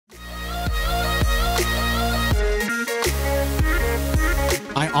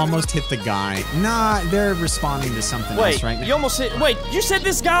almost hit the guy. Nah, they're responding to something else right now. You almost hit. Wait, you said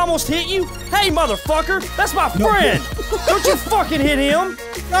this guy almost hit you? Hey, motherfucker, that's my friend. Don't you fucking hit him?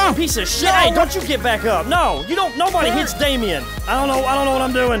 No. Piece of shit. No. Hey, don't you get back up. No, you don't. Nobody hits Damien. I don't know what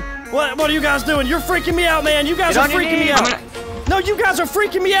I'm doing. What are you guys doing? You're freaking me out, man. You guys are freaking me out. No, you guys are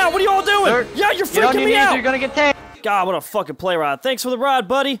freaking me out. What are y'all doing? Yeah, you're freaking me out. You're gonna get tagged. God, what a fucking play ride. Thanks for the ride,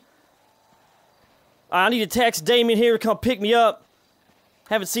 buddy. I need to text Damien here to come pick me up.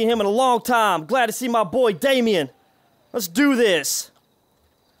 Haven't seen him in a long time. Glad to see my boy Damien. Let's do this.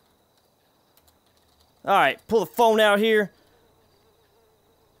 Alright, pull the phone out here.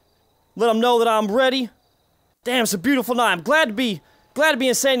 Let him know that I'm ready. Damn, it's a beautiful night. I'm glad to be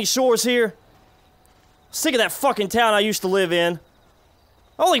in Sandy Shores here. Sick of that fucking town I used to live in.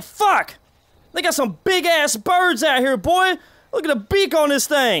 Holy fuck! They got some big-ass birds out here, boy! Look at the beak on this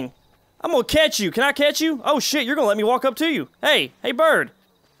thing! I'm gonna catch you. Can I catch you? Oh shit, you're gonna let me walk up to you. Hey, bird!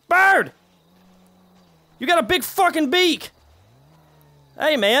 Bird! You got a big fucking beak!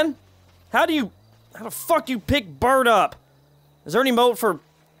 Hey, man. How the fuck do you pick bird up? Is there any mode for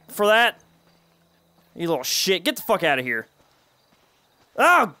that? You little shit. Get the fuck out of here.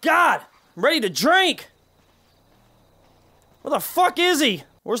 Oh, God! I'm ready to drink! Where the fuck is he?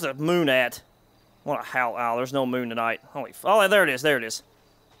 Where's the moon at? What a howl. Oh, there's no moon tonight. Holy oh, there it is, there it is.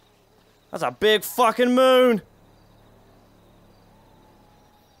 That's a big fucking moon!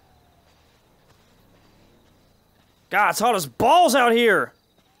 God, it's hot as balls out here!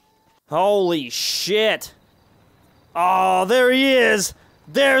 Holy shit! Oh, there he is!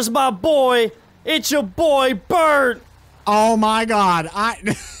 There's my boy! It's your boy, Bert! Oh my God,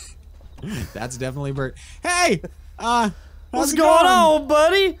 That's definitely Bert. Hey! What's going on,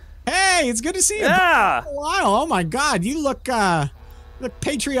 buddy? Hey, it's good to see you. Yeah! Wow, oh my God, you look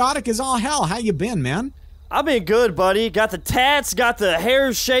patriotic as all hell. How you been, man? I've been good, buddy. Got the tats, got the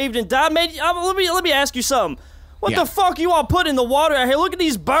hair shaved and dyed. Let me ask you something. What the fuck you all put in the water out here? Look at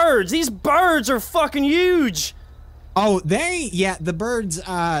these birds. These birds are fucking huge. Oh, the birds,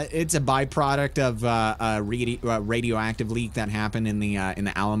 it's a byproduct of a radioactive leak that happened in the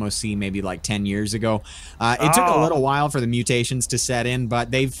Alamo Sea maybe like 10 years ago. It took a little while for the mutations to set in,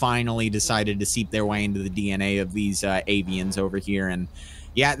 but they've finally decided to seep their way into the DNA of these avians over here. And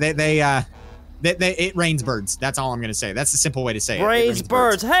yeah, it rains birds. That's all I'm going to say. That's the simple way to say it. Rains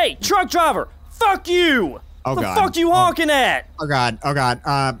birds. Hey, truck driver, fuck you. Oh, God. The fuck you honking at? Oh, God. Oh,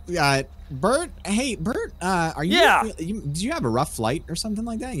 God. Bert, hey, Bert, are you, do you have a rough flight or something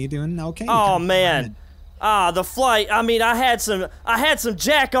like that? You doing okay? Oh, man. The flight, I mean, I had some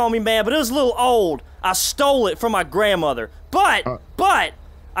Jack on me, man, but it was a little old. I stole it from my grandmother. But,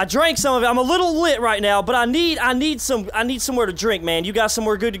 I drank some of it. I'm a little lit right now, but I need somewhere to drink, man. You got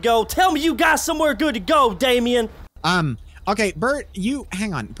somewhere good to go? Tell me you got somewhere good to go, Damien. Okay, Bert,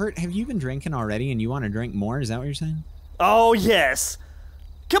 hang on. Bert, have you been drinking already and you want to drink more? Is that what you're saying? Oh, yes.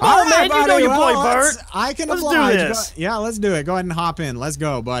 Come on, man, you know your boy, Bert. I can oblige. Let's do this. Yeah, let's do it. Go ahead and hop in. Let's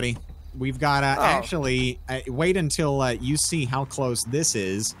go, buddy. We've got to actually wait until you see how close this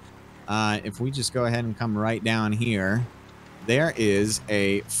is. If we just go ahead and come right down here, there is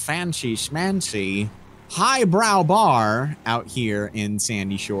a fancy schmancy highbrow bar out here in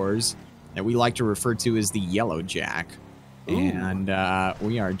Sandy Shores that we like to refer to as the Yellow Jack. Ooh. And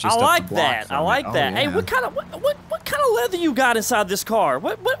we are just I like that. I like that. Hey, what kind of leather you got inside this car?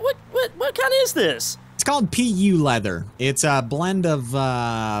 What kind is this? It's called PU leather. It's a blend of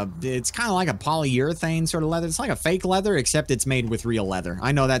it's kind of like a polyurethane sort of leather. It's like a fake leather, except it's made with real leather.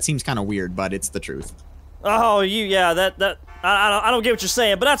 I know that seems kind of weird, but it's the truth. Oh, I don't get what you're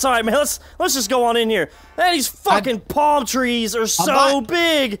saying, but that's all right, man. Let's just go on in here. Man, these fucking palm trees are so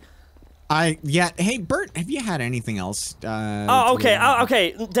big. Hey, Bert, have you had anything else?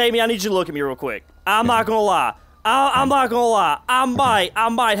 Okay, Damien, I need you to look at me real quick. I'm not gonna lie. I'm not gonna lie. I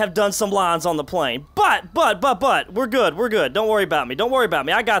might have done some lines on the plane, but, we're good. Don't worry about me.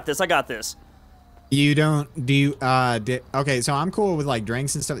 I got this. You don't, okay, so I'm cool with, like,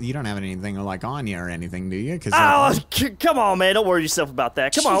 drinks and stuff. You don't have anything, like, on you or anything, do you? Come on, man, don't worry yourself about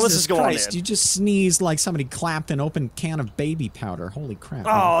that. Come on, let's just go on in. You just sneezed like somebody clapped an open can of baby powder. Holy crap.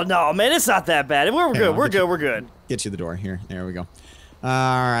 Oh, no, man, it's not that bad. We're good. Get you the door here. There we go.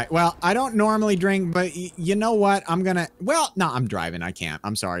 All right, well, I don't normally drink, but you know what? I'm driving. I can't.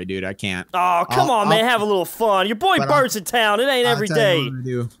 I'm sorry, dude, I can't. Oh, come on, man, have a little fun. Your boy Bert's in town. It ain't every day.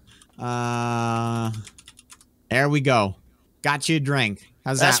 There we go. Got you a drink.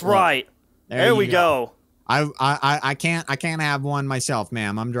 How's that? That's right. There we go. I can't have one myself,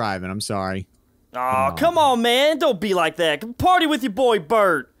 ma'am. I'm driving. I'm sorry. Oh, come on, man. Don't be like that. Party with your boy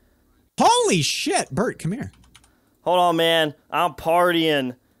Bert. Holy shit, Bert, come here. Hold on, man. I'm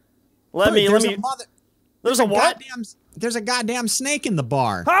partying. Let me. There's a what? There's a goddamn snake in the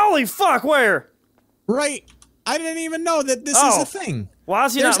bar. Holy fuck! Where? Right. I didn't even know that this is a thing. Why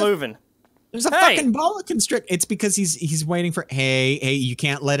is he not moving? There's a fucking boa constrictor. It's because he's waiting for. Hey, you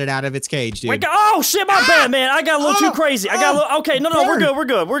can't let it out of its cage, dude. Wait, oh shit, my bad, man. I got a little too crazy. I got a little. Okay, no, we're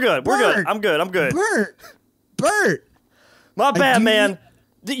good. I'm good. Bert. My bad, man.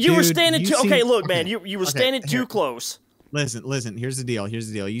 You were standing too. Okay, look, man. You were standing too close. Listen. Here's the deal.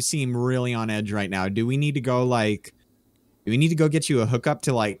 You seem really on edge right now. Do we need to go like? Do we need to go get you a hookup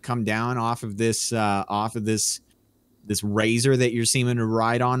to like come down off of this this razor that you're seeming to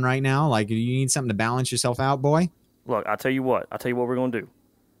ride on right now? Like, do you need something to balance yourself out, boy? Look, I'll tell you what we're gonna do.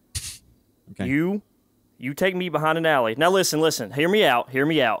 Okay. You take me behind an alley. Now listen. Hear me out.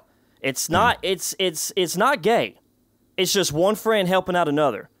 It's not it's not gay. It's just one friend helping out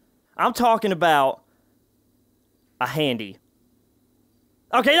another. I'm talking about a handy.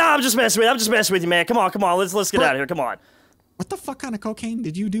 Okay, no, I'm just messing with you, man. Come on. Let's get out of here. Come on. What the fuck kind of cocaine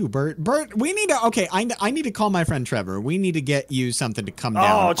did you do, Bert? Bert, we need to. Okay, I need to call my friend Trevor. We need to get you something to come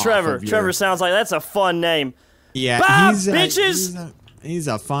down. Oh, Trevor. Trevor sounds like that's a fun name. Yeah, Bob, bitches. He's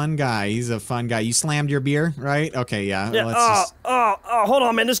a fun guy. You slammed your beer, right? Okay, yeah. Let's hold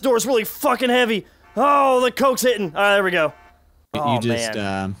on, man. This door's really fucking heavy. Oh, the coke's hitting. All right, there we go.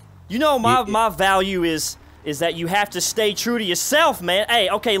 Man. You know, my value is that you have to stay true to yourself, man. Hey,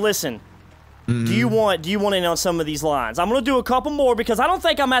 okay, listen. Do you want in on some of these lines? I'm gonna do a couple more because I don't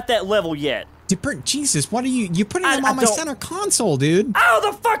think I'm at that level yet. Jesus, what are you putting them on my center console, dude? Oh,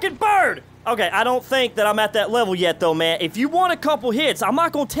 the fucking bird! Okay, I don't think that I'm at that level yet, though, man. If you want a couple hits, I'm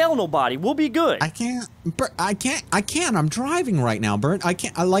not gonna tell nobody. We'll be good. I can't, Bert. I can't. I'm driving right now, Bert. I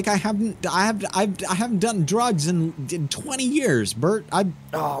can't. I haven't done drugs in 20 years, Bert.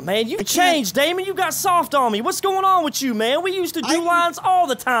 Oh man, you've changed, Damon. You got soft on me. What's going on with you, man? We used to do lines all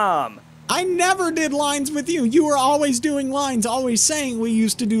the time. I never did lines with you. You were always doing lines, always saying we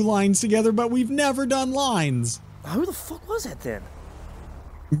used to do lines together, but we've never done lines. Who the fuck was that then?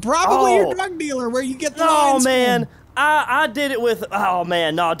 Probably your drug dealer where you get the lines. Oh, man. I did it with... Oh,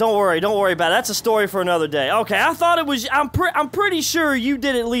 man. No, don't worry about it. That's a story for another day. Okay, I thought it was... I'm pretty sure you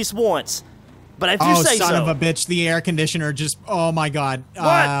did it at least once. But if you say so... Oh, son of a bitch. The air conditioner just... Oh, my God.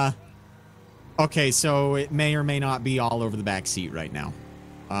 What? Okay, so it may or may not be all over the back seat right now.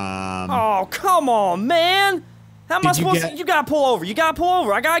 Oh, come on, man. How am I supposed to... You gotta pull over.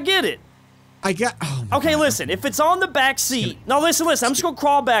 I gotta get it. Okay, listen. If it's on the back seat... No, listen. I'm just gonna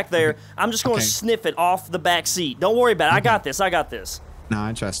crawl back there. I'm just gonna sniff it off the back seat. Don't worry about it. I got this. No,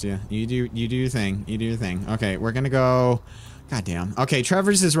 I trust you. You do your thing. Okay, we're gonna go... Goddamn. Okay,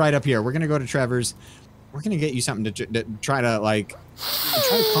 Trevor's is right up here. We're gonna go to Trevor's. We're gonna get you something to try to, like...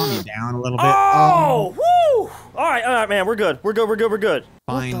 Try to calm you down a little bit. Oh! Woo! All right, man. We're good.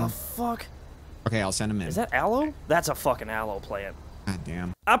 Fine. What the fuck? Okay, I'll send him in. Is that aloe? That's a fucking aloe plant. God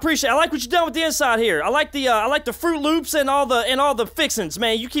damn. I like what you done with the inside here. I like the Fruit Loops and all the fixins,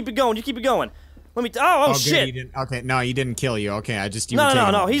 man. You keep it going. Let me. Oh shit. You didn't, okay, no, he didn't kill you. Okay, I just.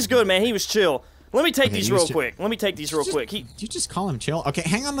 No. He's good, man. He was chill. Let me take these real quick. You just call him chill. Okay,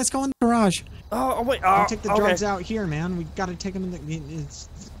 hang on. Let's go in the garage. Oh wait. Don't take the drugs out here, man. We gotta take them it's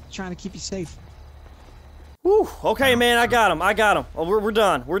trying to keep you safe. Whew. Okay, man. I got him. Oh, we're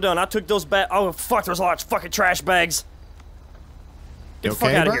done. I took those back. Oh fuck. There's a lot of fucking trash bags. Get the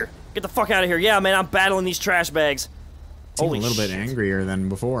fuck out of here. Get the fuck out of here. Yeah, man. I'm battling these trash bags. Holy shit. A little bit angrier than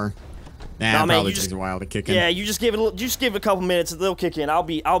before. Nah, it probably takes a while to kick in. Yeah, you just give it a couple minutes, they'll kick in. I'll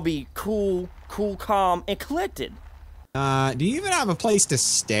be cool, calm, and collected. Do you even have a place to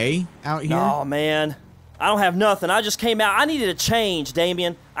stay out here? No, man. I don't have nothing. I just came out. I needed a change,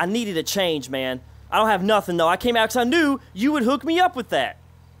 Damien. I needed a change, man. I don't have nothing, though. I came out because I knew you would hook me up with that.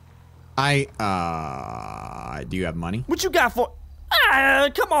 Do you have money? What you got for...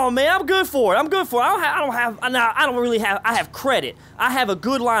 come on, man. I'm good for it. I have credit. I have a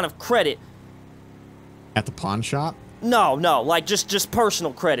good line of credit. At the pawn shop? No, like just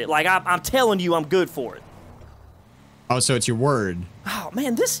personal credit. Like I'm telling you I'm good for it. Oh, so it's your word. Oh,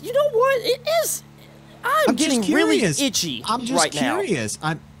 man, you know what? It is... I'm getting really itchy I'm just right curious.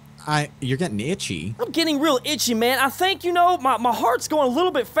 Now. You're getting itchy. I'm getting real itchy, man. I think, you know, my heart's going a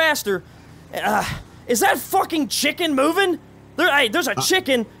little bit faster. Is that fucking chicken moving? There's a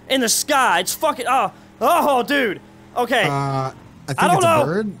chicken in the sky. It's fucking... Oh, dude. Okay. I don't know. A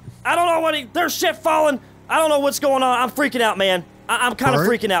bird. I don't know there's shit falling. I don't know what's going on. I'm freaking out, man. I'm kind of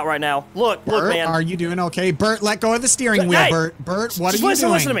freaking out right now. Look, man. Are you doing okay? Bert, let go of the steering wheel, Bert. Bert, what are you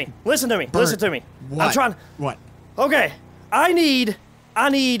doing? Listen to me. Listen to me. What? I'm trying... What? Okay. I don't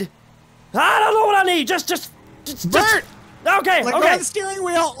know what I need. Just... Bert! Okay, Let go of the steering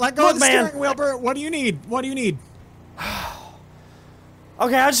wheel. Let go of the steering wheel, Bert. What do you need? What do you need?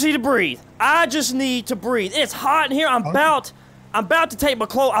 Okay, I just need to breathe. I just need to breathe. It's hot in here. I'm about to take my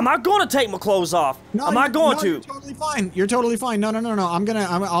clothes. I'm not going to take my clothes off. No, I'm not going to. You're totally fine. You're totally fine. No.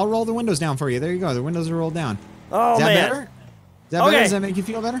 I'll roll the windows down for you. There you go. The windows are rolled down. Oh, Is that man. better? Is that better? Does that make you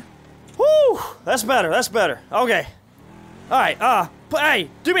feel better? Whew. That's better. That's better. Okay. All right. Hey,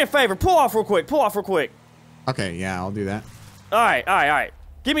 do me a favor. Pull off real quick. Okay, yeah, I'll do that. All right.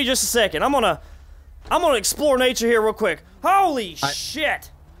 Give me just a second. I'm gonna explore nature here real quick. Holy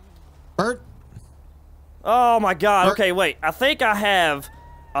shit. Bert? Oh my god. Bert? Okay, wait. I think I have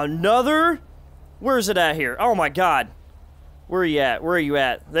another. Where is it at here? Oh my god. Where are you at? Where are you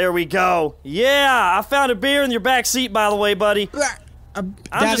at? There we go. Yeah, I found a beer in your back seat, by the way, buddy. I'm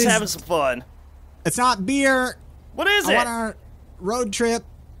just having some fun. It's not beer. What is it? I went on a road trip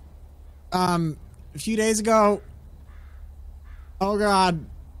a few days ago. Oh god.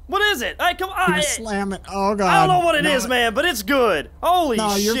 What is it? Hey, come on. Slam it. Oh god. I don't know what it is, man, but it's good. Holy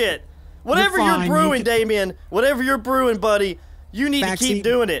shit. Whatever you're brewing, Damien, whatever you're brewing, buddy, you need to keep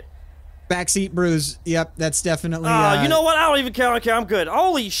doing it. Backseat brews. Yep, that's definitely. You know what? I don't even care. Okay, I'm good.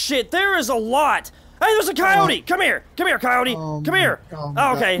 Holy shit, there is a lot. Hey, there's a coyote. Come here, coyote. Come here.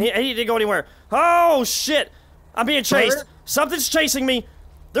 Oh, okay, he didn't go anywhere. Oh shit, I'm being chased. Bert? Something's chasing me.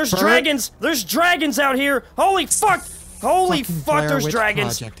 There's dragons. There's dragons out here. Holy fuck. Holy fuck, there's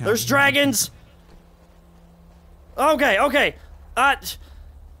dragons. There's dragons. Okay.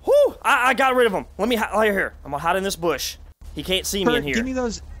 Whew, I got rid of him. Let me hide here. I'm gonna hide in this bush. He can't see me in here. Give me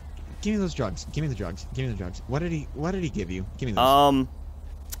those drugs. Give me the drugs. What did he give you? Give me those.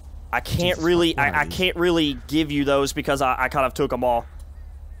 I can't really give you those because I kind of took them all.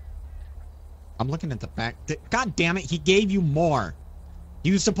 I'm looking at the back. God damn it, he gave you more. He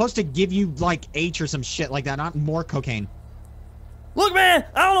was supposed to give you like H or some shit like that, not more cocaine. Look, man,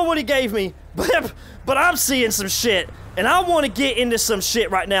 I don't know what he gave me, but I'm seeing some shit, and I want to get into some shit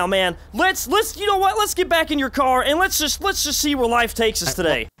right now, man. Let's you know what? Let's get back in your car and let's just see where life takes us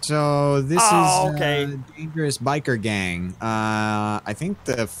today. So this is okay. Dangerous Biker Gang. I think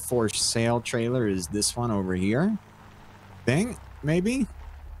the for sale trailer is this one over here. Maybe.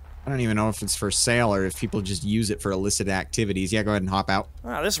 I don't even know if it's for sale or if people just use it for illicit activities. Yeah, go ahead and hop out.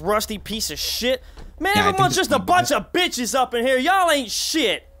 Wow, this rusty piece of shit. Man, everyone's just a bunch of bitches up in here. Y'all ain't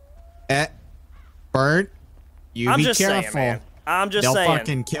shit. Bert, you be careful. Saying, man. I'm just saying. They'll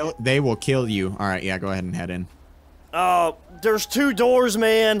fucking kill. They will kill you. All right, yeah, go ahead and head in. Oh, there's 2 doors,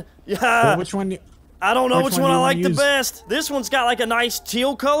 man. Yeah. Well, which one? I don't know which one I like the best. This one's got like a nice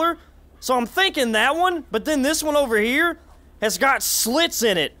teal color, so I'm thinking that one. But then this one over here has got slits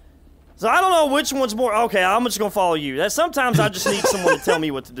in it. So I don't know which one's more. Okay, I'm just gonna follow you. Sometimes I just need someone to tell me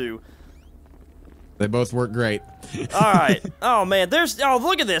what to do. They both work great. All right. Oh man,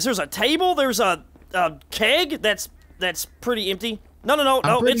 look at this. There's a table. There's a keg that's pretty empty. No.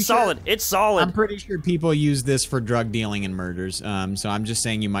 It's solid. It's solid. I'm pretty sure people use this for drug dealing and murders. So I'm just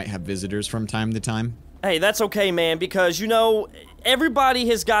saying you might have visitors from time to time. Hey, that's okay, man, because you know everybody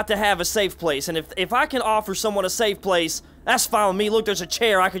has got to have a safe place, and if I can offer someone a safe place, that's fine with me. Look, there's a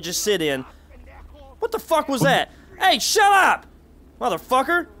chair I could just sit in. What the fuck was that? Hey, shut up,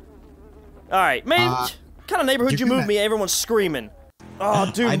 motherfucker! All right, man. What kind of neighborhood you moved me? Everyone's screaming.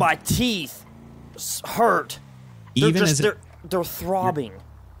 Oh, dude, my teeth hurt. They're throbbing.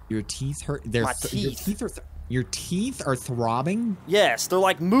 Your teeth hurt. My teeth. Your teeth are throbbing? Yes, they're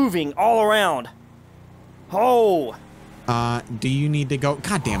like moving all around. Oh. Do you need to go?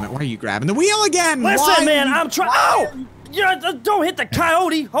 God damn it! Why are you grabbing the wheel again? Listen, man, I'm trying. Oh, don't hit the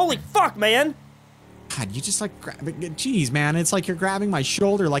coyote! Holy fuck, man! God, you just like jeez, man, it's like you're grabbing my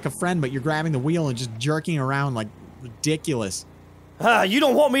shoulder like a friend, but you're grabbing the wheel and just jerking around like ridiculous. You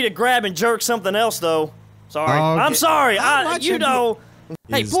don't want me to grab and jerk something else, though. Sorry, okay. I'm sorry. You know.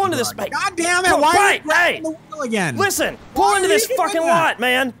 Hey, pull into this. God damn it! Why are you grabbing the wheel again? Listen, pull into this fucking lot,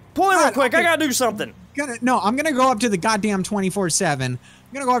 man. Pull in real quick. I gotta do something. I'm gonna go up to the goddamn 24/7. I'm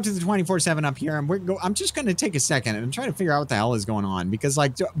gonna go up to the 24/7 up here, and I'm just gonna take a second and try to figure out what the hell is going on, because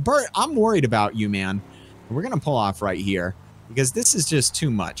like Bert, I'm worried about you, man. We're gonna pull off right here because this is just too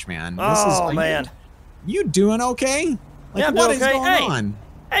much, man. Man. You doing okay? Like, yeah, I'm what doing is okay. going on?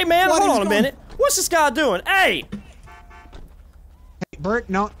 Hey, man, hold on a minute. What's this guy doing? Hey, Bert,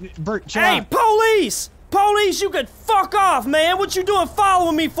 Bert, chill Hey, out. police! Police, you could fuck off, man. What you doing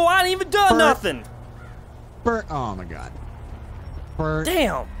following me for? I ain't even done nothing. Bert, oh my god. Bert.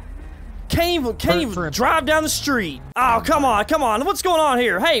 Damn. Can't even drive down the street. Oh, come on. What's going on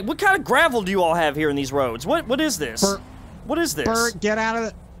here? Hey, what kind of gravel do you all have here in these roads? What is this? Bert, what is this? Bert, get out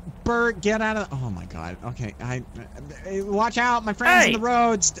of Bert, get out of. Oh my God. Okay, watch out, my friends in the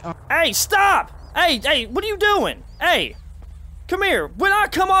roads. Hey, stop! Hey, what are you doing? Hey, come here. When I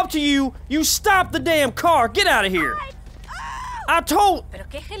come up to you, you stop the damn car. Get out of here. I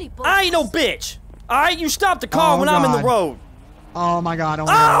ain't no bitch. All right, you stop the car when I'm in the road. Oh my God. Oh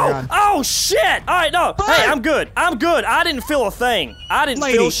my God. Oh shit! All right, no. Bert. Hey, I'm good. I didn't feel a thing. I didn't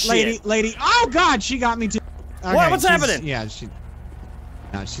feel shit. Lady. Oh God, she got me too. Okay, what's happening? Yeah,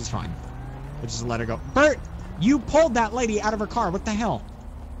 no, she's fine. We'll just let her go. Bert, you pulled that lady out of her car. What the hell?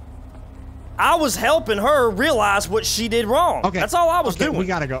 I was helping her realize what she did wrong. Okay. That's all I was doing. We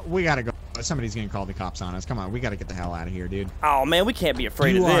gotta go. Somebody's gonna call the cops on us. Come on, we gotta get the hell out of here, dude. Oh man, we can't be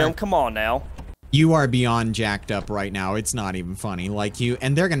afraid of them. Come on now. You are beyond jacked up right now. It's not even funny.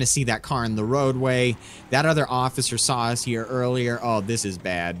 And they're gonna see that car in the roadway. That other officer saw us here earlier. Oh, this is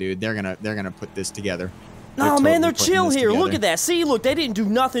bad, dude. They're gonna put this together. No, man, they're chill here. Look at that. See, look, they didn't do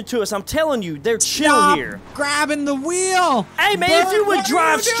nothing to us. I'm telling you, they're chill here. Grabbing the wheel. Hey, man, Bert, if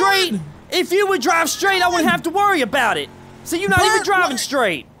you would drive straight, I wouldn't have to worry about it. See, you're not even driving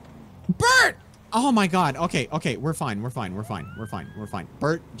straight. Bert! Oh my God. Okay, we're fine.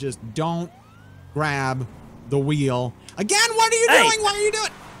 Bert, just don't grab the wheel. Again, what are you doing? What are you doing?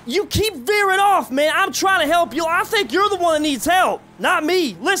 You keep veering off, man. I'm trying to help you. I think you're the one that needs help, not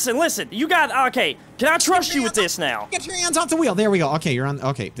me. Listen. You got, okay. Can I trust you with this now? Get your hands off the wheel. There we go. Okay, you're on,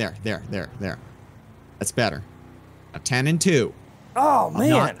 okay, there. That's better. A 10 and 2. Oh,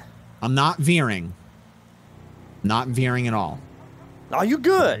 man. I'm not veering. Not veering at all. Oh, you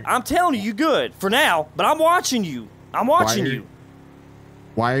good. I'm telling you good. For now, but I'm watching you.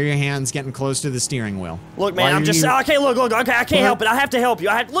 Why are your hands getting close to the steering wheel? Look, man, okay, look, okay, I can't help it. I have to help you.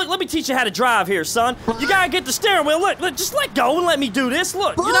 Look, let me teach you how to drive here, son. You gotta get the steering wheel. Look, just let go and let me do this.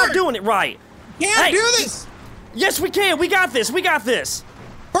 Look, you're not doing it right. Can't do this. Yes, we can. We got this. Bert, we got this.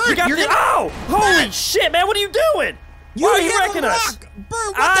 Oh, holy shit, man, what are you doing? Why are you wrecking us?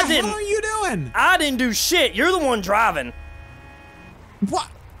 Bert, what the hell are you doing? I didn't do shit. You're the one driving. What?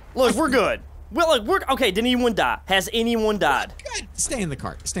 Look, we're good. Well, look, okay, did anyone die? Has anyone died? Good. Stay in the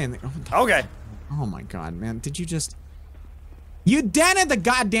car. Okay. Oh my God, man. Did you just... You dented the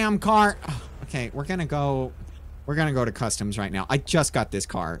goddamn car. Okay, we're gonna go to customs right now. I just got this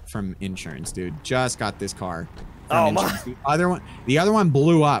car from insurance, dude. Just got this car from insurance. The other one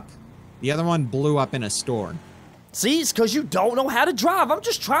blew up. The other one blew up in a store. See, it's because you don't know how to drive. I'm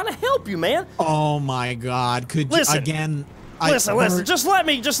just trying to help you, man. Oh my God. Could you again... Listen. Just let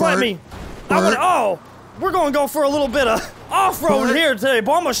me. We're gonna go for a little bit of off-road here today,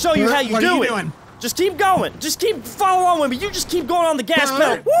 boy. I'm gonna show you how you do it. Doing? Just keep going. Just keep following on with me. You just keep going on the gas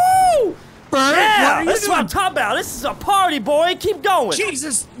pedal. Woo! Bert, yeah, that's what I'm talking about. This is a party, boy. Keep going.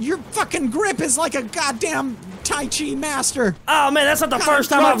 Jesus, your fucking grip is like a goddamn Tai Chi master. Oh man, that's not the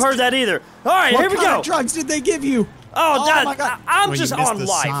first time I've heard that either. All right, here we go. What kind of drugs did they give you? Oh my God. I'm just on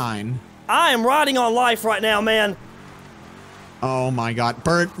life. Sign. I am riding on life right now, man. Oh my God,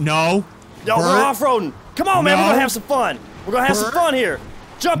 Bert, no. No, we're off-roading. Come on, man, we're gonna have some fun. We're gonna have some fun here.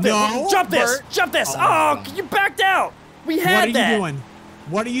 Jump this, jump this. Oh, you backed out. We had that.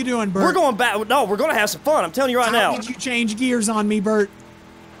 What are you doing, Bert? We're going back. No, we're gonna have some fun. I'm telling you right now. How did you change gears on me, Bert?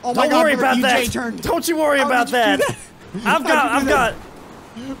 Oh my God, don't worry about that. Don't you worry about that. I'm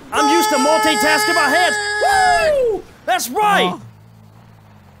used to multitasking my hands. Woo! That's right.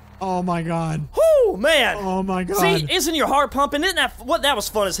 Oh my God. Whoo, man. Oh my God. See, isn't your heart pumping? Isn't that that was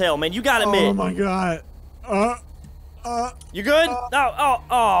fun as hell, man? You gotta admit. Oh my God. You good?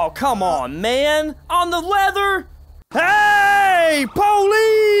 Oh, come on, man. On the leather. Hey,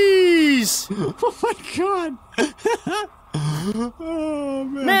 police! Oh my God. Oh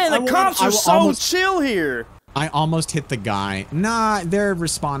man. Man, the cops are so chill here. I almost hit the guy. Nah, they're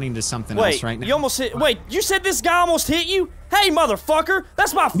responding to something else right now. You almost hit. Wait, you said this guy almost hit you? Hey, motherfucker,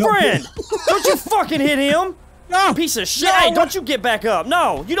 that's my friend. Don't you fucking hit him? No. Piece of shit. Hey, don't you get back up.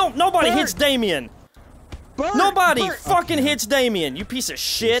 No, you don't. Nobody hits Damien. Nobody fucking hits Damien, you piece of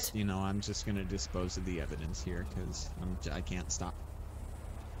shit. You know, I'm just gonna dispose of the evidence here because I can't stop.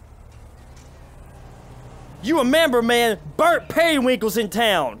 You remember, man, Bert Perrywinkle's in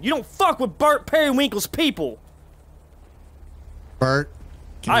town. You don't fuck with Bert Perrywinkle's people. Bert,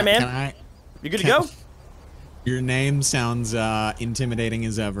 hi, man. You good to go? Your name sounds intimidating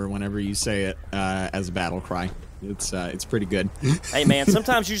as ever whenever you say it as a battle cry. It's pretty good. Hey, man,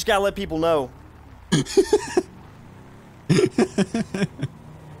 sometimes you just gotta let people know.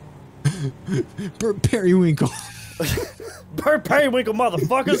 Bert Perrywinkle. Bert Perrywinkle,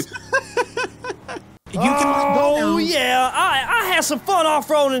 motherfuckers. You can let go now. Oh, yeah. I had some fun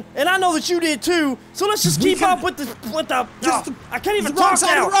off-roading, and I know that you did too. So let's just keep up with the I can't even talk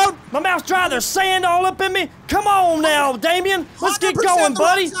now. My mouth's dry. There's sand all up in me. Come on now, Damien. Let's get going,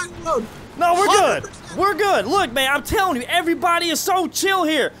 buddy. No, we're good. We're good. Look, man, I'm telling you, everybody is so chill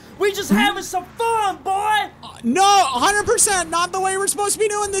here. We just having some fun, boy. No, 100%. Not the way we're supposed to be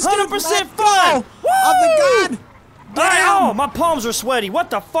doing this. 100% fun. Woo! Of the god. Damn. Oh, my palms are sweaty. What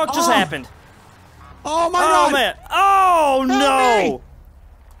the fuck just happened? Oh my god. Oh man. Oh no.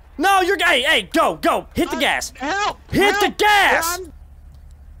 No, you're hey, go. Hit the gas. Help. Hit the gas.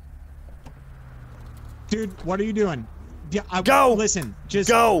 Dude, what are you doing? Go. Listen, just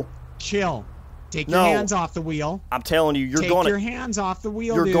go. Chill. Take your hands off the wheel. I'm telling you, Take your hands off the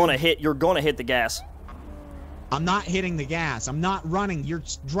wheel, You're gonna hit the gas. I'm not hitting the gas. I'm not running. You're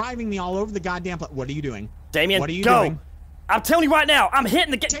driving me all over the goddamn place. What are you doing? Damien, what are you doing? I'm telling you right now, I'm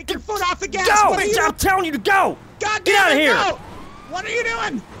hitting the gas. Take your foot off the gas. Go! I'm telling you to go. God Get out of here. Go. What are you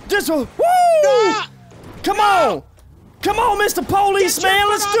doing? Woo! Come on, Mr. Policeman,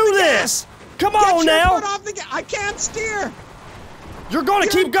 let's do this. Come on now. Foot off the I can't steer. You're gonna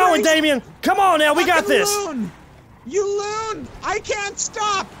keep going, Damien. Come on now, we got this. You loon! I can't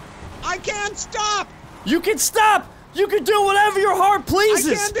stop. I can't stop. You can stop. You can do whatever your heart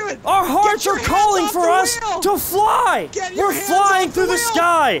pleases. I can't do it. Our hearts are calling for us to fly. We're flying through the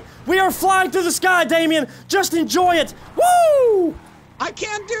sky. We are flying through the sky, Damien. Just enjoy it. Woo! I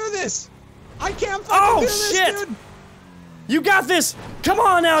can't do this. I can't fucking do this, shit. dude. You got this. Come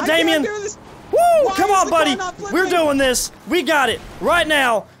on now, Damien. I can't do this. Woo! Come on, buddy. We're doing this. We got it. Right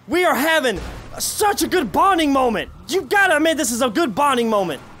now, we are having such a good bonding moment. You gotta admit this is a good bonding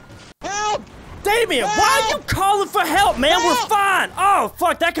moment. Help! Damien, why are you calling for help, man? We're fine. Oh,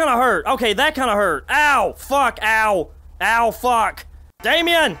 fuck, that kind of hurt. Okay, that kind of hurt. Ow, fuck, ow. Ow, fuck.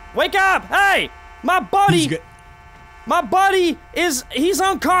 Damien, wake up. Hey, my buddy he's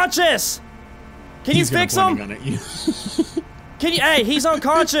unconscious. Can you fix him? Can you, hey, he's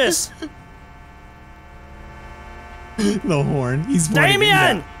unconscious. The horn. He's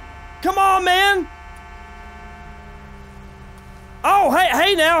Damien! Come on, man! Oh,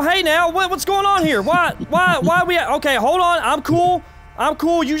 hey now, what's going on here? Why we, okay, hold on, I'm cool,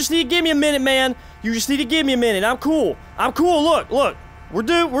 you just need to give me a minute, man. You just need to give me a minute, I'm cool, look, we're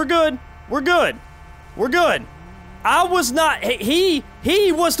good. I was not, he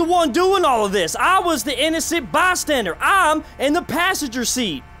was the one doing all of this. I was the innocent bystander. I'm in the passenger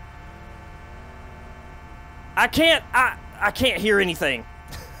seat. I can't hear anything.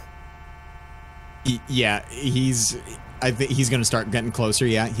 Yeah, I think he's gonna start getting closer.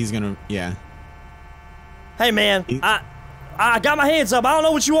 Yeah, yeah. Hey man, I got my hands up. I don't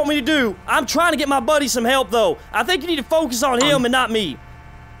know what you want me to do. I'm trying to get my buddy some help though. I think you need to focus on him and not me.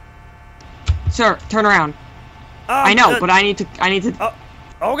 Sir, turn around. I know, but I need to.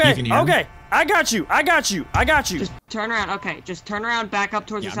 Okay. I got you. Just turn around. Okay, just turn around. Back up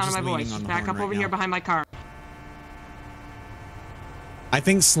towards the sound of my voice. Back up over here behind my car. I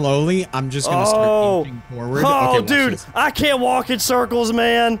think slowly, I'm just gonna start inching forward. Oh, okay, dude, I can't walk in circles,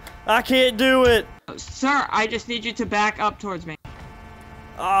 man. I can't do it. Sir, I just need you to back up towards me.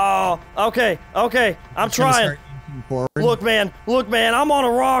 Oh, okay. I'm trying. Look, man, I'm on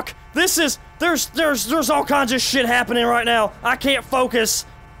a rock. There's all kinds of shit happening right now. I can't focus.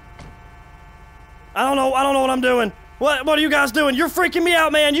 I don't know what I'm doing. What are you guys doing? You're freaking me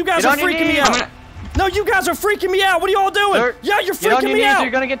out, man. You guys are freaking me out. No, you guys are freaking me out. What are y'all doing? Sir, yeah, you're freaking me out.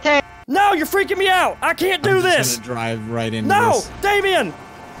 You're gonna get tagged. No, you're freaking me out. I can't do this. I'm gonna drive right into this. No, Damien.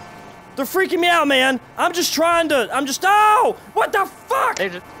 They're freaking me out, man. Oh, what the fuck?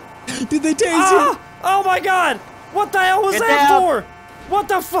 Did they tase you? Oh my god. What the hell was that for? What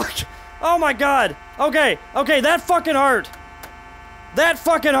the fuck? Oh my god. Okay, that fucking hurt. All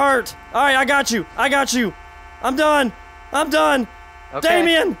right, I got you. I'm done. Okay.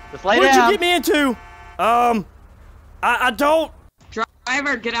 Damien, what did you get me into? I don't.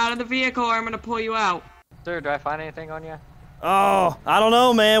 Driver, get out of the vehicle or I'm gonna pull you out. Sir, do I find anything on you? Oh, I don't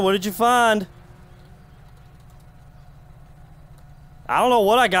know, man. What did you find? I don't know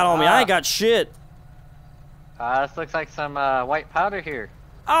what I got on me. I ain't got shit. This looks like some white powder here.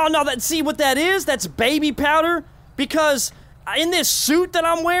 Oh, no, see what that is? That's baby powder. Because in this suit that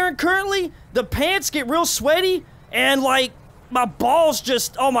I'm wearing currently, the pants get real sweaty and, like, my balls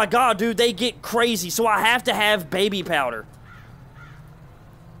just, oh my god, dude, they get crazy. So I have to have baby powder.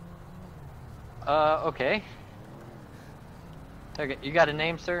 Okay. Okay, you got a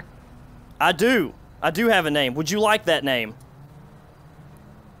name, sir? I do have a name. Would you like that name?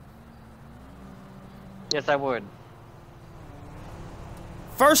 Yes, I would.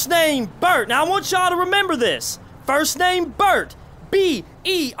 First name, Bert. Now, I want y'all to remember this. First name, Bert.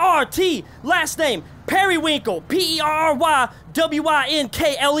 B-E-R-T. Last name, Perrywinkle.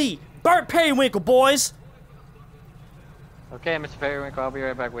 P-E-R-R-Y-W-I-N-K-L-E. Bert Perrywinkle, boys. Okay, Mr. Perrywinkle, I'll be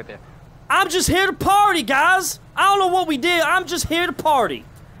right back with you. I'm just here to party, guys. I don't know what we did. I'm just here to party.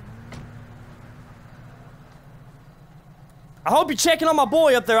 I hope you're checking on my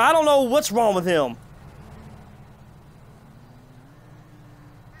boy up there. I don't know what's wrong with him.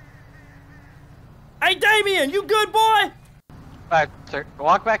 Hey, Damien, you good, boy? All right, sir.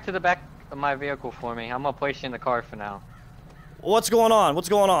 Walk back to the back of my vehicle for me. I'm gonna place you in the car for now. What's going on? What's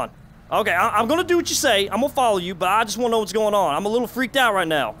going on? Okay, I'm gonna do what you say. I'm gonna follow you, but I just wanna know what's going on. I'm a little freaked out right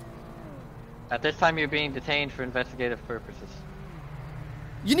now. At this time, you're being detained for investigative purposes.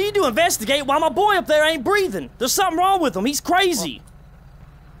 You need to investigate why my boy up there ain't breathing. There's something wrong with him. He's crazy.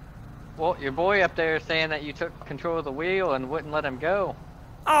 Well, your boy up there is saying that you took control of the wheel and wouldn't let him go.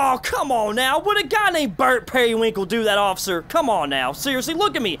 Oh, come on now. Would a guy named Bert Perrywinkle do that, officer? Come on now. Seriously,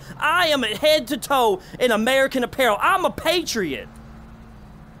 look at me. I am head to toe in American apparel. I'm a patriot.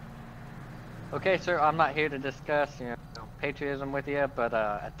 Okay, sir, I'm not here to discuss, patriotism with you, but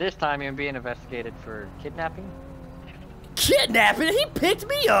at this time you're being investigated for kidnapping. Kidnapping? He picked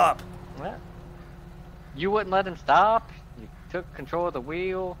me up. What? You wouldn't let him stop? You took control of the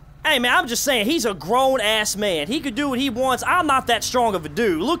wheel? Hey, man, I'm just saying, he's a grown-ass man. He could do what he wants. I'm not that strong of a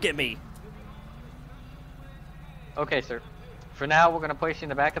dude. Look at me. Okay, sir. For now, we're gonna place you in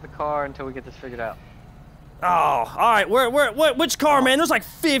the back of the car until we get this figured out. Oh, all right. Which car, man? There's like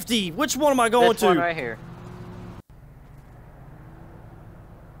 50. Which one am I going to? This one right here.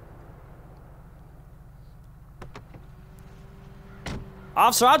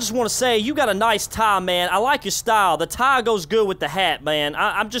 Officer, I just want to say, you got a nice tie, man. I like your style. The tie goes good with the hat, man.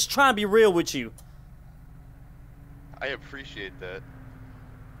 I'm just trying to be real with you. I appreciate that.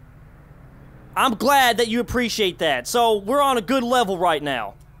 I'm glad that you appreciate that. So, we're on a good level right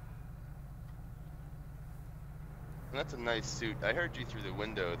now. That's a nice suit. I heard you through the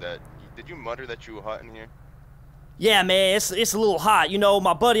window that... Did you mutter that you were hot in here? Yeah, man, it's a little hot. You know,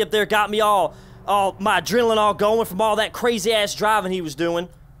 my buddy up there got me all my adrenaline all going from all that crazy-ass driving he was doing.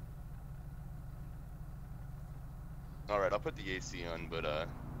 Alright, I'll put the AC on, but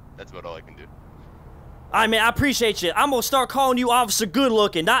that's about all I can do. Alright, man, I appreciate you. I'm gonna start calling you Officer Good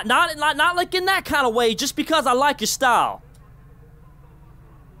Looking. Not like in that kind of way, just because I like your style.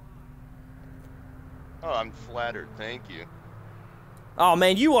 Oh, I'm flattered. Thank you. Oh,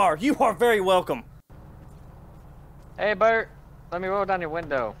 man, you are very welcome. Hey, Bert, let me roll down your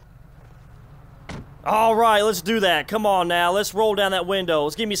window. All right, let's do that. Come on now, let's roll down that window.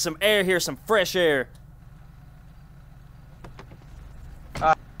 Let's give me some air here, some fresh air.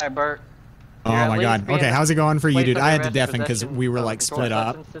 All right, Bert. Oh my God. Okay, how's it going for you, dude? I had to deafen because we were like split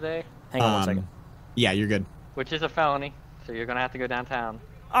up. Hang on one second. Yeah, you're good. Which is a felony, so you're gonna have to go downtown.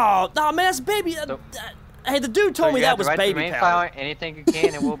 Oh, no, man, that's baby. Hey, the dude told me that was baby powder. Anything you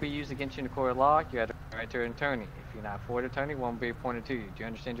can, it will be used against you in a court of law. You have the right to an attorney. If you're not for an attorney, one will be appointed to you. Do you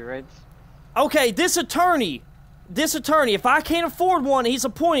understand your rights? Okay, this attorney, if I can't afford one, he's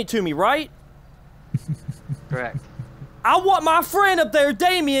appointed to me, right? Correct. I want my friend up there,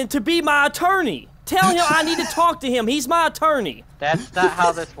 Damien, to be my attorney. Tell him I need to talk to him. He's my attorney. That's not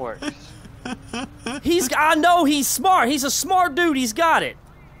how this works. I know he's smart. He's a smart dude. He's got it.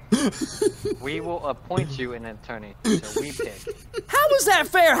 We will appoint you an attorney, so we pick. How is that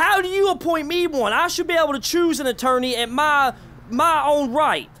fair? How do you appoint me one? I should be able to choose an attorney at my own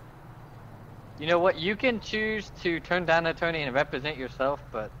right. You know what? You can choose to turn down an attorney and represent yourself,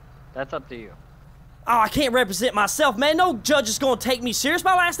 but that's up to you. Oh, I can't represent myself, man. No judge is gonna take me serious.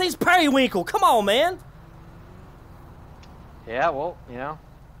 My last name's Perrywinkle. Come on, man. Yeah, well,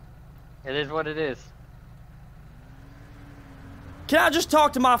 it is what it is. Can I just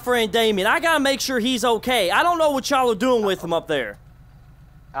talk to my friend Damien? I gotta make sure he's okay. I don't know what y'all are doing with him up there.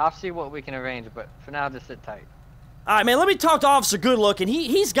 I'll see what we can arrange, but for now, just sit tight. Alright, man, let me talk to Officer Good Looking.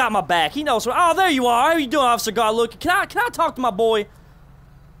 He's got my back. He knows. Oh, there you are. How you doing, Officer Good Looking? Can I talk to my boy?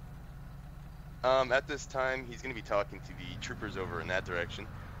 At this time, he's going to be talking to the troopers over in that direction.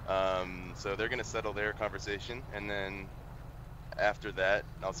 So they're going to settle their conversation, and then after that,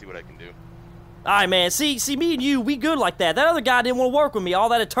 I'll see what I can do. Alright, man. See, me and you, we good like that. That other guy didn't want to work with me, all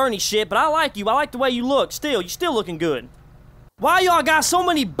that attorney shit, but I like you. I like the way you look. You're still looking good. Why y'all got so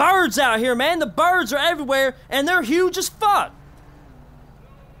many birds out here, man? The birds are everywhere, and they're huge as fuck.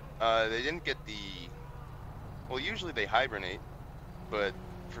 They didn't get the... Well, usually they hibernate, but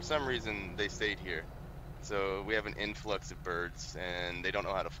for some reason they stayed here. So we have an influx of birds, and they don't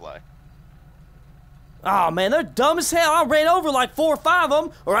know how to fly. Oh, man, they're dumb as hell. I ran over like 4 or 5 of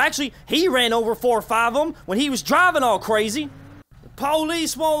them. Or actually, he ran over 4 or 5 of them when he was driving all crazy. The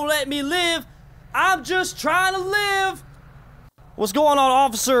police won't let me live. I'm just trying to live. What's going on,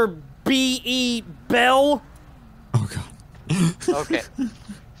 Officer B.E. Bell? Oh, God. Okay.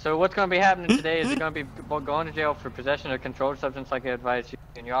 So what's going to be happening today is you're going to be going to jail for possession of a controlled substance like I advised you,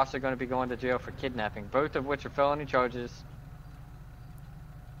 and you're also going to be going to jail for kidnapping, both of which are felony charges,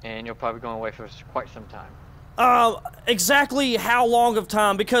 and you'll probably be going away for quite some time. Exactly how long of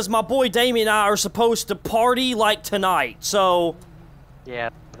time? Because my boy Damien and I are supposed to party like tonight, so... Yeah,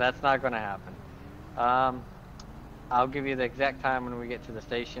 that's not going to happen. I'll give you the exact time when we get to the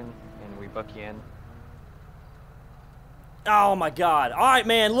station, and we book you in. Oh my God. Alright,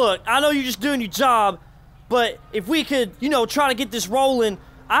 man, look, I know you're just doing your job, but if we could, you know, try to get this rolling,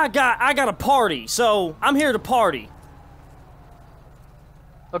 I got a party, so I'm here to party.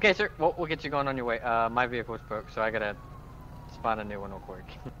 Okay, sir, we'll get you going on your way. My vehicle's broke, so I gotta spawn a new one real quick.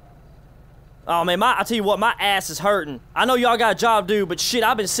 Oh man, I tell you what, my ass is hurting. I know y'all got a job to do, but shit,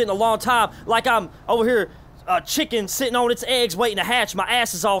 I've been sitting a long time, like I'm over here, chicken sitting on its eggs waiting to hatch. My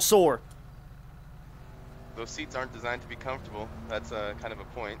ass is all sore. Those seats aren't designed to be comfortable. That's kind of a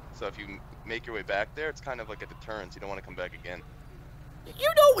point. So if you make your way back there, it's kind of like a deterrent. You don't want to come back again.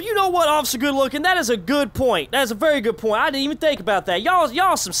 You know what, Officer Good Looking? That is a good point. That is a very good point. I didn't even think about that.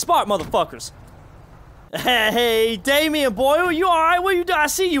 Y'all some smart motherfuckers. Hey, Damien, boy, you all right? What you doing? I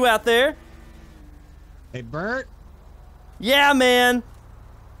see you out there. Hey, Bert. Yeah, man.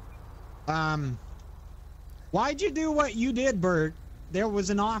 Why'd you do what you did, Bert? There was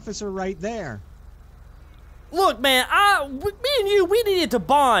an officer right there. Look, man, me and you, we needed to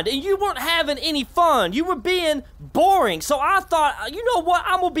bond, and you weren't having any fun. You were being boring, so I thought, you know what,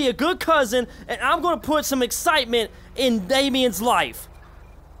 I'm gonna be a good cousin, and I'm gonna put some excitement in Damien's life.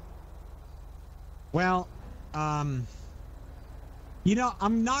 Well, you know,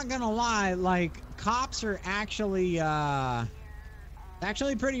 I'm not gonna lie, like, cops are actually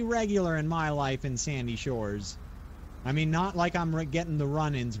pretty regular in my life in Sandy Shores. I mean, not like I'm getting the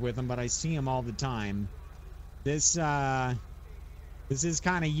run-ins with them, but I see them all the time. This is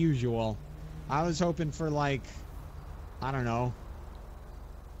kind of usual. I was hoping for, like, I don't know,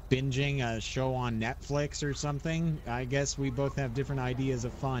 binging a show on Netflix or something. I guess we both have different ideas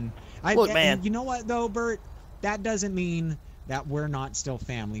of fun. Look, man. You know what, though, Bert? That doesn't mean that we're not still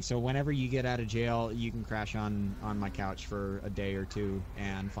family. So whenever you get out of jail, you can crash on my couch for a day or two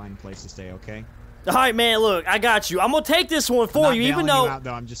and find a place to stay, okay? All right, man, look, I got you. I'm gonna take this one for you, even though... You out,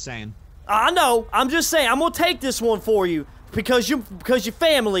 though, I'm just saying. I know. I'm just saying. I'm gonna take this one for you because you're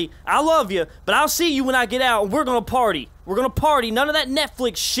family. I love you, but I'll see you when I get out, and we're gonna party. We're gonna party. None of that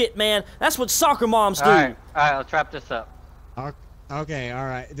Netflix shit, man. That's what soccer moms do. All right, let's wrap this up. Okay, all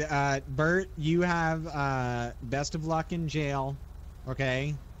right. Bert, you have best of luck in jail,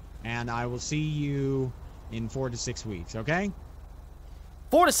 okay? And I will see you in 4 to 6 weeks, okay?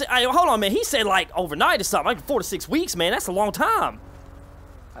 4 to 6. Hold on, man. He said like overnight or something. Like 4 to 6 weeks, man. That's a long time.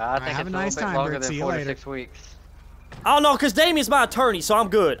 I think have it's a nice little bit time, longer Bert. than See you 4 to later. 6 weeks. Oh no, cause Damien's my attorney, so I'm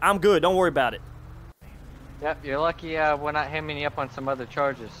good. I'm good. Don't worry about it. Yep, you're lucky we're not hemming you up on some other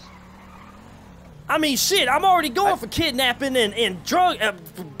charges. I mean, shit. I'm already going for kidnapping and drug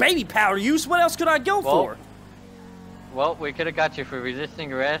baby powder use. What else could I go for? Well, we could have got you for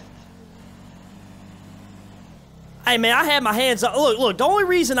resisting arrest. Hey man, I had my hands up. Look. The only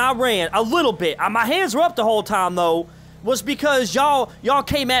reason I ran a little bit, my hands were up the whole time though, was because y'all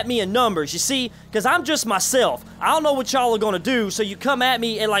came at me in numbers. You see, because I'm just myself. I don't know what y'all are gonna do, so you come at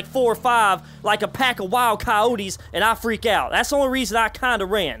me in like 4 or 5, like a pack of wild coyotes, and I freak out. That's the only reason I kind of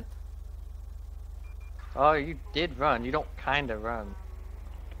ran. Oh, you did run. You don't kind of run.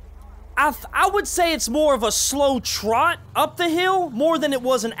 I would say it's more of a slow trot up the hill more than it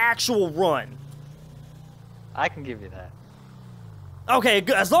was an actual run. I can give you that. Okay,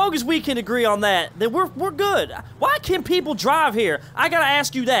 good. As long as we can agree on that, then we're good. Why can't people drive here? I gotta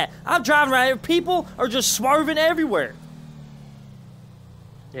ask you that. I'm driving around here. People are just swerving everywhere.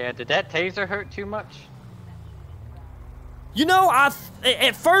 Yeah, did that taser hurt too much? You know,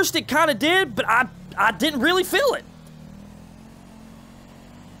 at first it kind of did, but I didn't really feel it.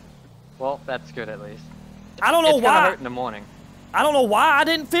 Well, that's good at least. I don't know it's why. Gonna hurt in the morning. I don't know why I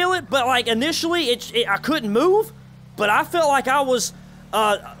didn't feel it, but like initially I couldn't move, but I felt like I was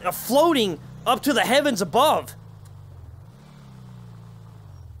floating up to the heavens above.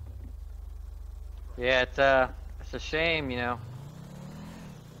 Yeah, it's a shame, you know.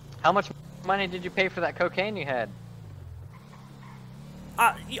 How much money did you pay for that cocaine you had?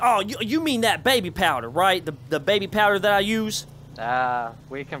 You mean that baby powder, right? The baby powder that I use?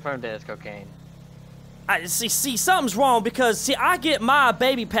 We confirmed it as cocaine. See, something's wrong because, see, I get my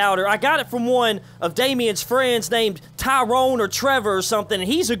baby powder. I got it from one of Damien's friends named Tyrone or Trevor or something, and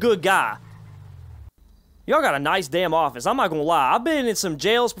he's a good guy. Y'all got a nice damn office. I'm not gonna lie. I've been in some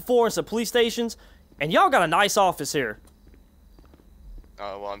jails before and some police stations, and y'all got a nice office here.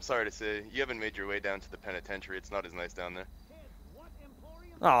 Well, I'm sorry to say, you haven't made your way down to the penitentiary. It's not as nice down there.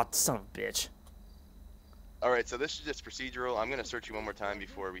 Oh, son of a bitch. Alright, so this is just procedural. I'm gonna search you one more time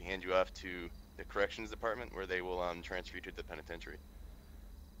before we hand you off to the corrections department, where they will transfer you to the penitentiary.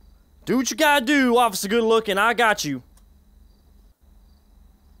 Do what you gotta do, Officer Good Looking. I got you.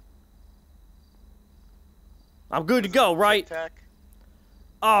 I'm good to go, right? Tic-tac?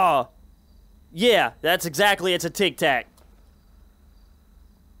 Yeah, that's exactly, it's a tic-tac.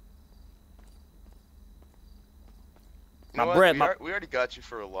 You know what? We already got you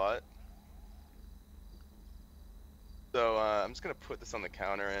for a lot. So, I'm just gonna put this on the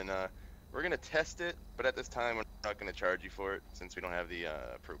counter and, we're gonna test it, but at this time we're not gonna charge you for it since we don't have the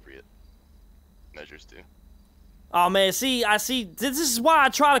appropriate measures to. Oh man, see, this is why I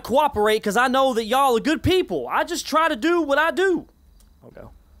try to cooperate, because I know that y'all are good people. I just try to do what I do. Okay.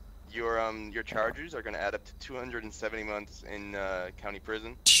 Your charges are gonna add up to 270 months in county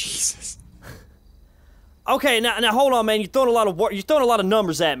prison. Jesus. Okay, now hold on, man. You're throwing a lot of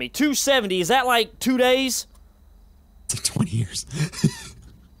numbers at me. 270, is that like 2 days? It's like 20 years.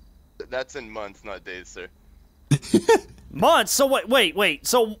 That's in months, not days, sir. Months? So wait.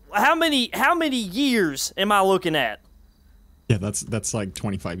 So how many years am I looking at? Yeah, that's like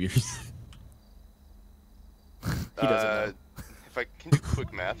 25 years. He doesn't know. If I can do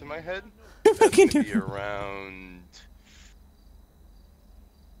quick math in my head, that's gonna be around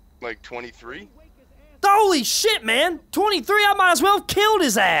like 23. Holy shit, man! 23, I might as well have killed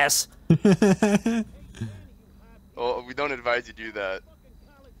his ass! Well, we don't advise you do that.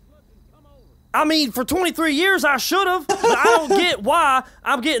 I mean, for 23 years I should've, but I don't get why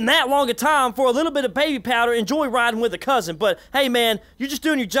I'm getting that long a time for a little bit of baby powder and joy riding with a cousin. But hey man, you're just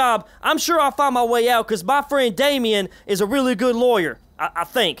doing your job. I'm sure I'll find my way out because my friend Damien is a really good lawyer, I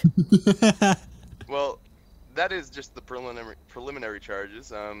think. Well, that is just the preliminary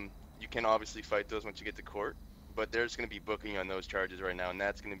charges. You can obviously fight those once you get to court, but there's going to be booking on those charges right now, and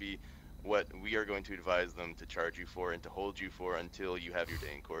that's going to be what we are going to advise them to charge you for and to hold you for until you have your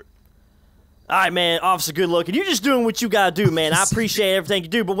day in court. Alright, man, Officer Good Looking. You're just doing what you gotta do, man. I appreciate everything you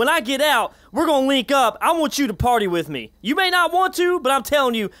do, but when I get out, we're gonna link up. I want you to party with me. You may not want to, but I'm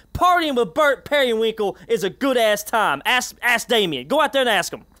telling you, partying with Bert Perrywinkle is a good-ass time. Ask Damien. Go out there and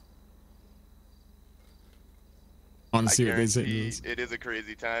ask him. I see what they say. It is a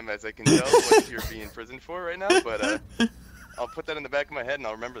crazy time, as I can tell what you're being imprisoned for right now, but I'll put that in the back of my head and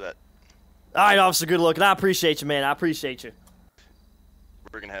I'll remember that. Alright, Officer Good Looking. I appreciate you, man. I appreciate you.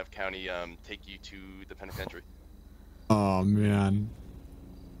 We're gonna have county take you to the penitentiary. Oh man.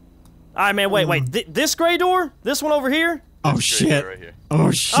 Alright, man. Wait. This gray door? This one over here? Oh shit. Right here.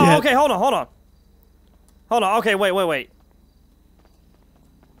 Oh shit. Oh, okay. Hold on. Okay, wait.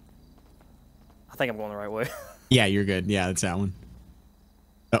 I think I'm going the right way. Yeah, you're good. Yeah, that's that one.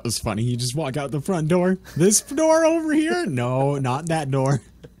 That was funny. You just walk out the front door. This door over here? No, not that door.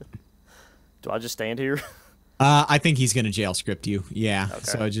 Do I just stand here? I think he's gonna jail script you. Yeah. Okay.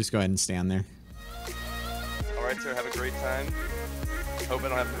 So just go ahead and stand there. All right, sir. Have a great time. Hope I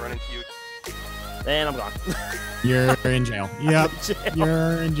don't have to run into you. And I'm gone. You're in jail. Yep.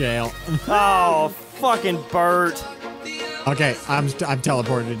 You're in jail. Oh, fucking Bert. Okay, I'm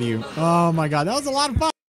teleported to you. Oh my god, that was a lot of fun.